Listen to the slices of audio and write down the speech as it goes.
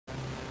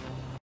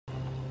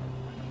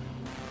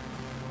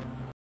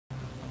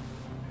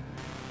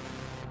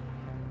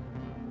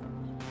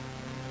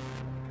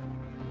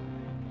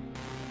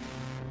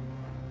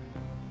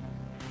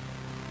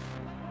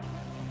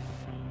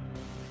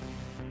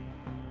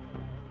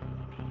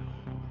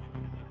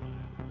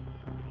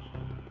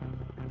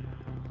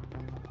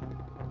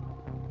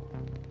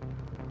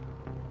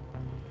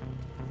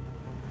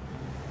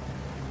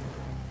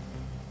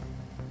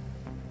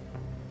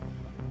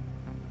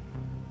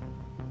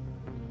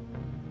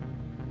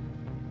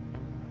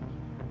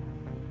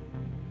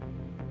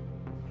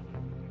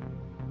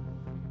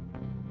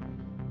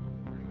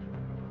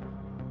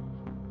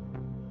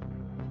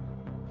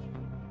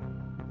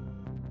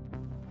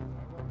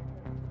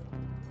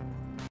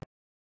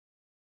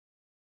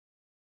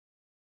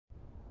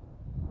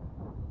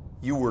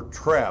You were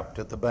trapped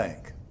at the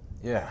bank.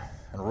 Yeah,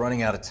 and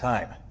running out of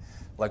time.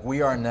 Like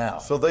we are now.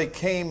 So they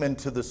came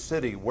into the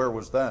city. Where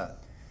was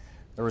that?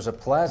 There was a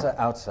plaza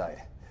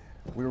outside.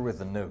 We were with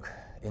the nuke,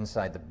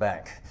 inside the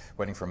bank,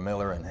 waiting for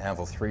Miller and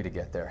Anvil 3 to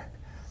get there.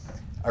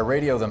 I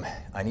radio them.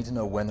 I need to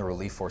know when the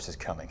relief force is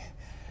coming.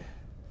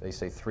 They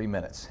say 3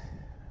 minutes.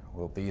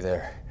 We'll be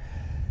there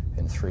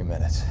in 3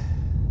 minutes.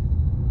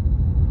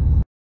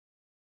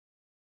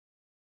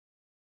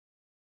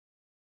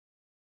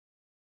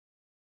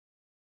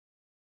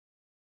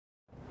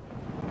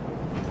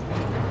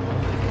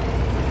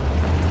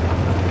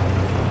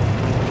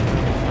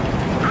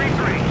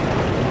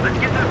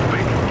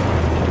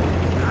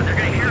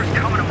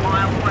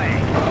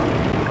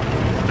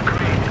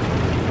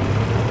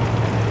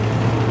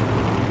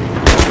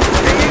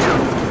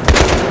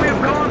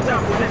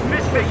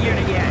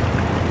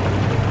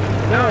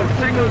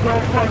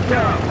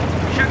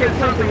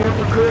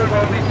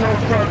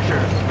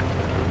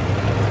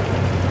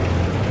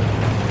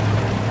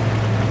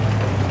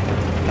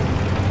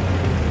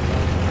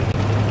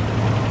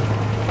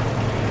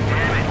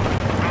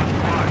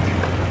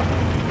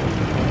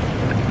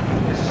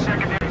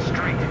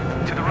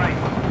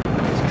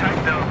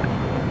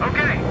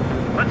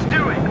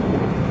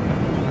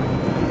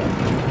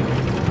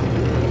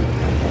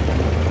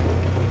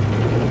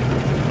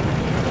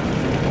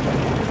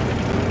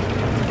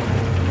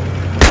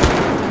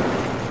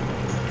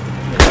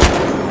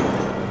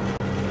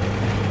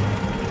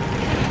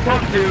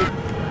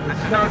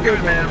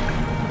 Good, man.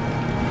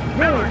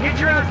 Miller, get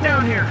your ass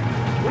down here.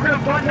 We're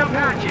gonna button up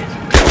hatches.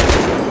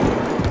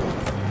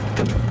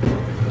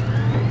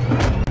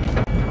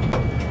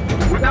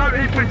 Without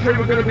infantry,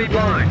 we're gonna be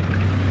blind.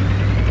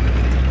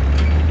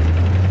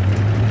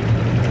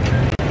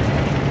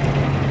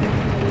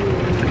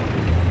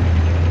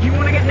 You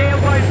wanna get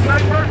nailed by a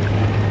sniper?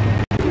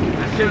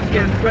 This shit's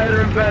getting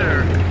better and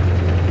better.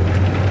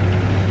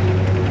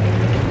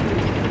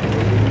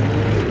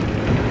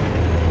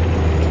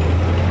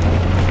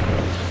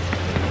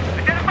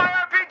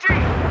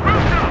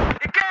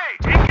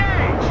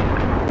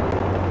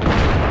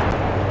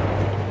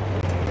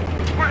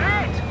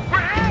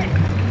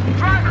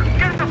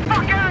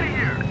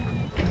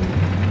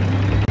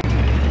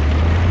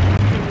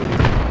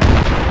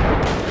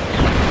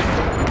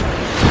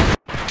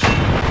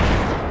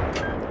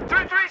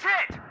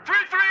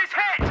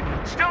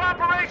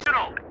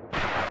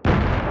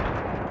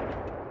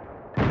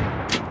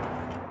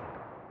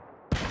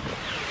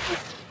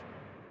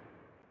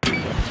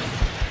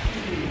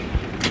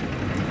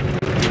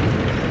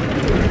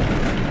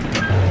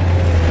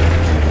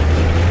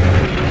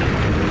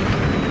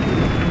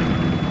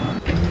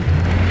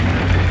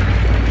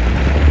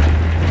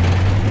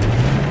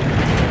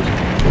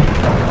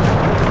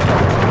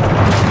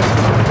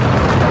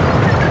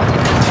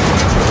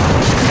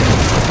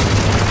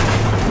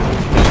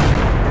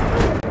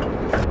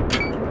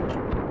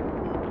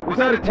 Was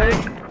that a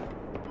tank?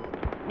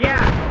 Yeah,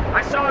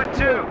 I saw it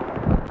too.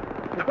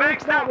 The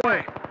bank's that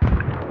way.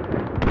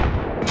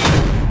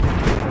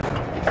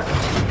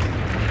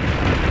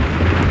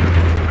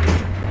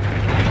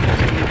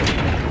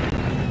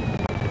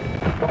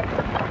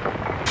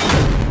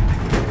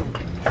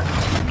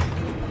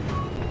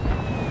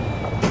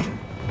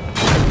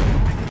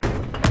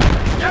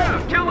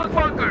 Yeah, kill those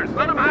bunkers.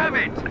 Let them have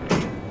it.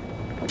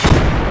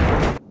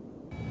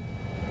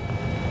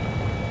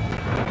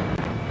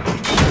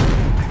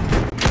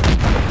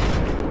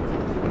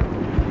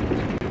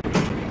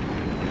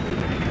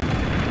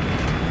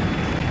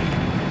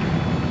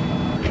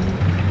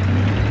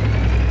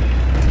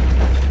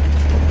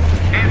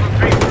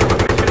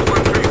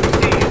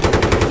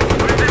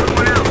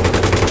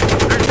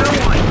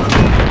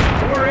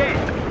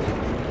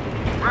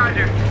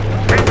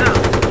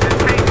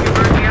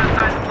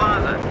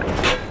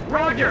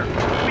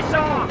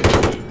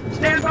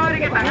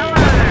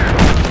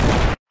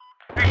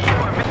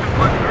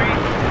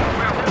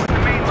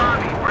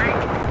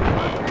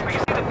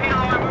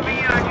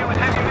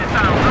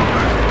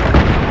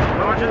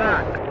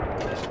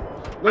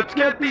 Let's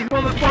get these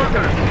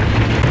motherfuckers!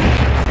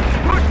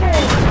 Push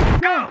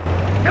forward! Go!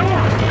 Come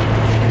on!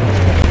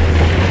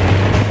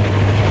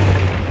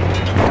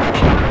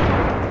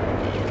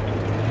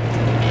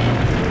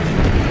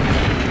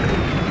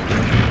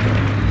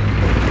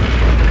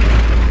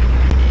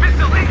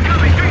 Missile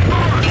incoming! Straight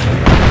forward!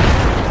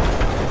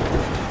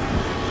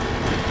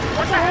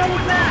 What the hell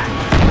was that?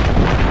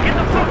 Get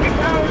the fucking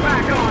power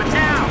back on,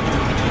 now!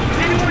 Is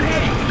anyone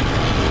hitting?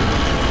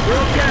 We're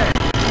okay.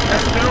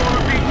 That's no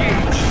RPG.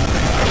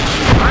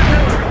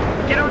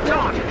 Get on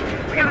top!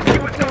 We gotta see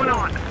what's going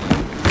on!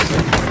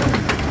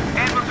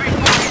 Anvil 3,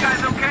 you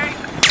guys okay?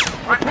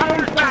 Our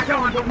power's back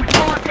on, but we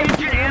lost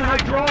engine and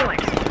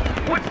hydraulics!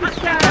 What's the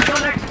status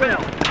on exfil?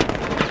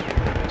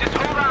 Just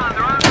hold on,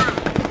 they're en route.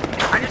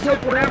 I just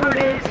hope whatever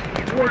it is,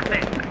 it's worth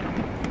it.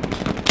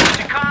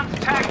 Switching comms to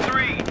tag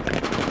 3.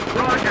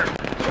 Roger.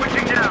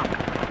 Switching now.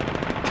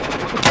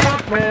 What the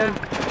fuck, man?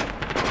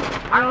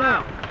 I don't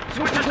know.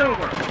 Switch us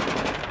over.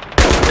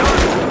 Done.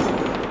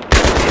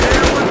 You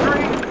there,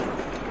 1-3?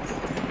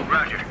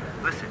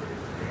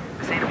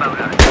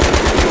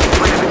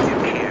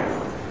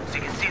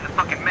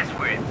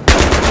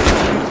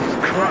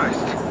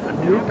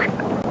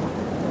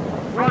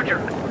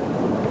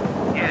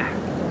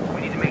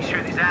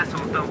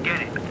 assholes don't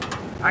get it.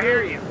 I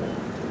hear you.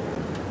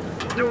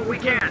 We'll do what we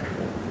can.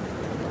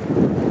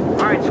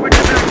 Alright, switch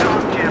it back to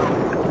off channel.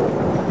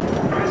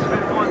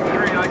 Misfit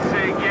 1-3, I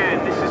say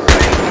again, this is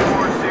State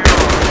 4-0.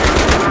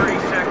 30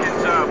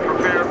 seconds up.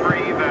 Prepare for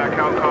evac.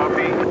 How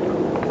copy?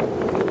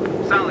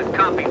 Solid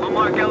copy. We'll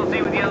mark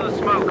LZ with yellow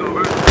smoke,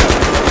 over.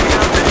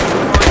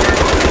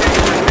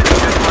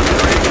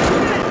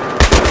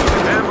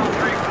 Ammo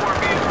 3-4,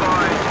 be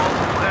advised.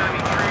 Multiple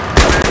enemy tree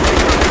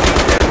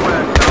dead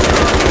west. How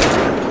copy?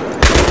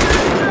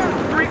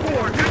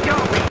 3-4, good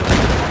copy.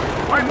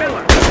 Alright,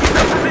 Miller. Keep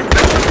up with this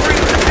Miller 3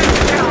 and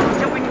finish down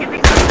until we can get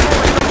these guys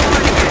going to the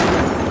line again.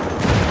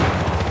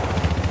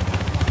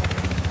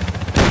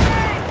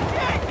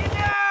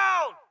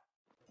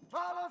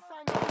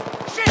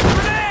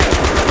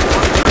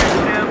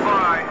 Stand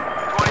by.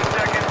 20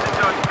 seconds to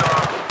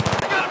touchdown.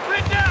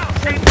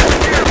 Same thing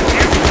there, Ammo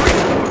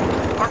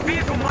 3-4. Our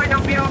vehicle might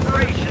not be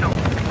operational.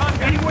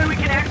 Any way we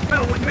can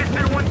exfil with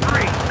Misfit 1-3?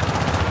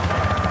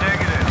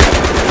 Negative.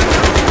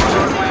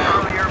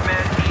 Earlier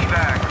men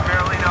evac.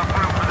 Barely enough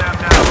room for them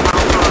now.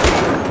 How copy?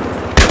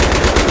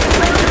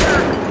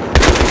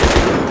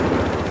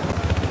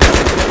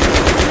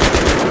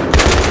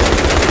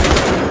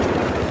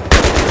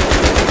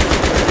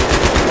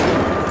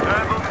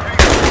 Ammo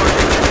 3-4,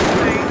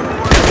 State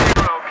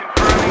 4-0.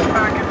 Confirming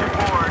package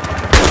aboard.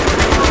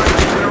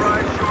 Should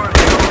arrive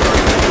shortly. Over.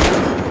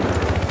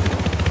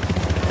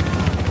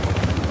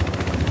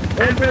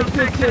 Advil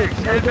 6-6,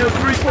 Advil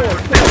 3-4,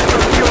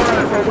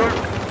 QRF, over.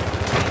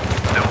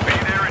 They'll be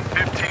there in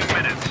 15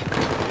 minutes.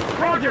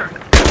 Roger!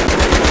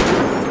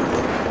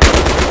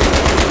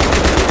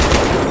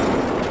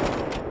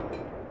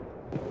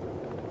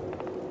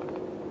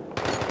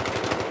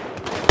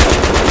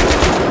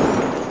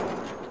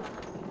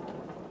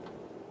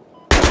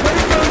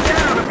 Let's go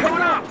down, I'm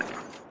coming up!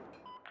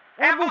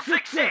 Advil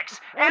 6-6,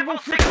 Advil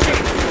 6-6,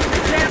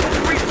 it's Advil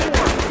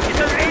 3-4. Is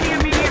there any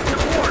immediate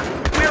support?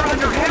 We're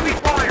under heavy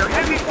fire,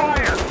 heavy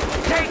fire!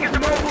 Tank is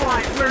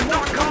immobilized, we're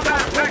not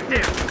combat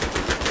effective!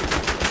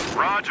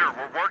 Roger,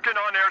 we're working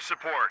on air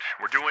support.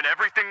 We're doing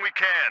everything we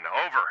can.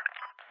 Over.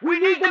 We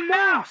need them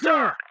now,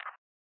 sir!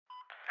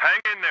 Hang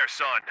in there,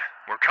 son.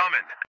 We're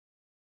coming.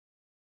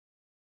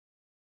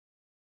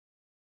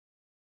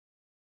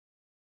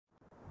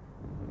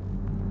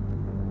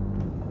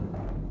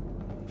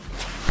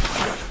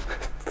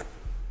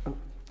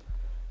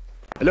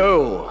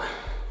 Hello,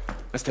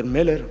 Mr.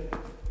 Miller,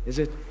 is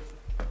it?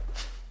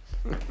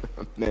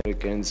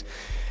 Americans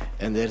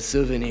and their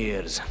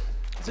souvenirs.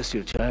 Is this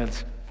your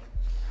child?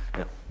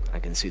 Yeah, I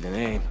can see the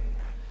name.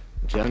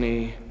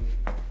 Johnny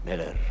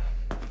Miller.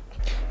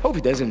 Hope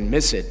he doesn't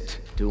miss it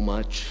too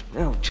much. You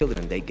know,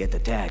 children, they get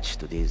attached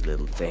to these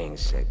little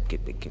things.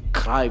 They can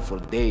cry for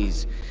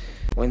days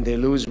when they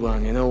lose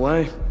one. You know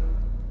why?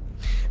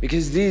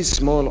 Because these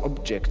small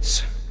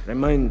objects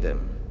remind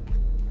them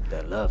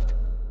they're loved.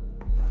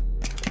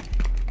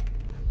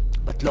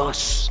 But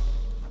loss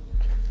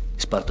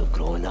is part of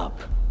growing up,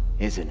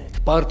 isn't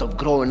it? Part of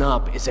growing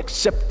up is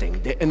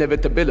accepting the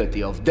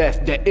inevitability of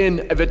death. The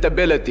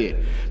inevitability,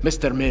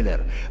 Mr.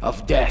 Miller,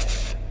 of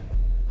death.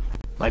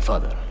 My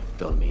father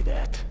told me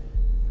that.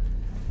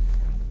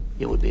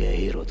 You will be a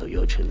hero to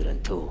your children,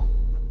 too.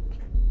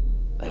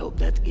 I hope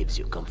that gives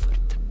you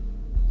comfort.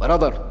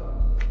 Brother.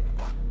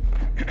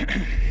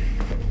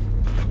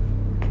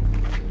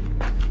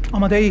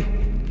 Amadei,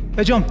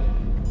 Bejum.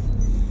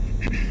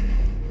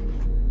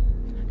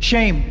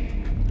 Shame.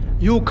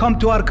 You come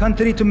to our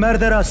country to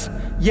murder us,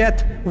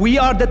 yet we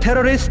are the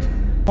terrorists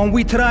when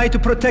we try to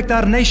protect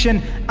our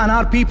nation and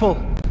our people.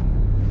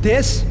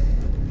 This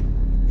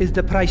is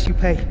the price you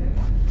pay.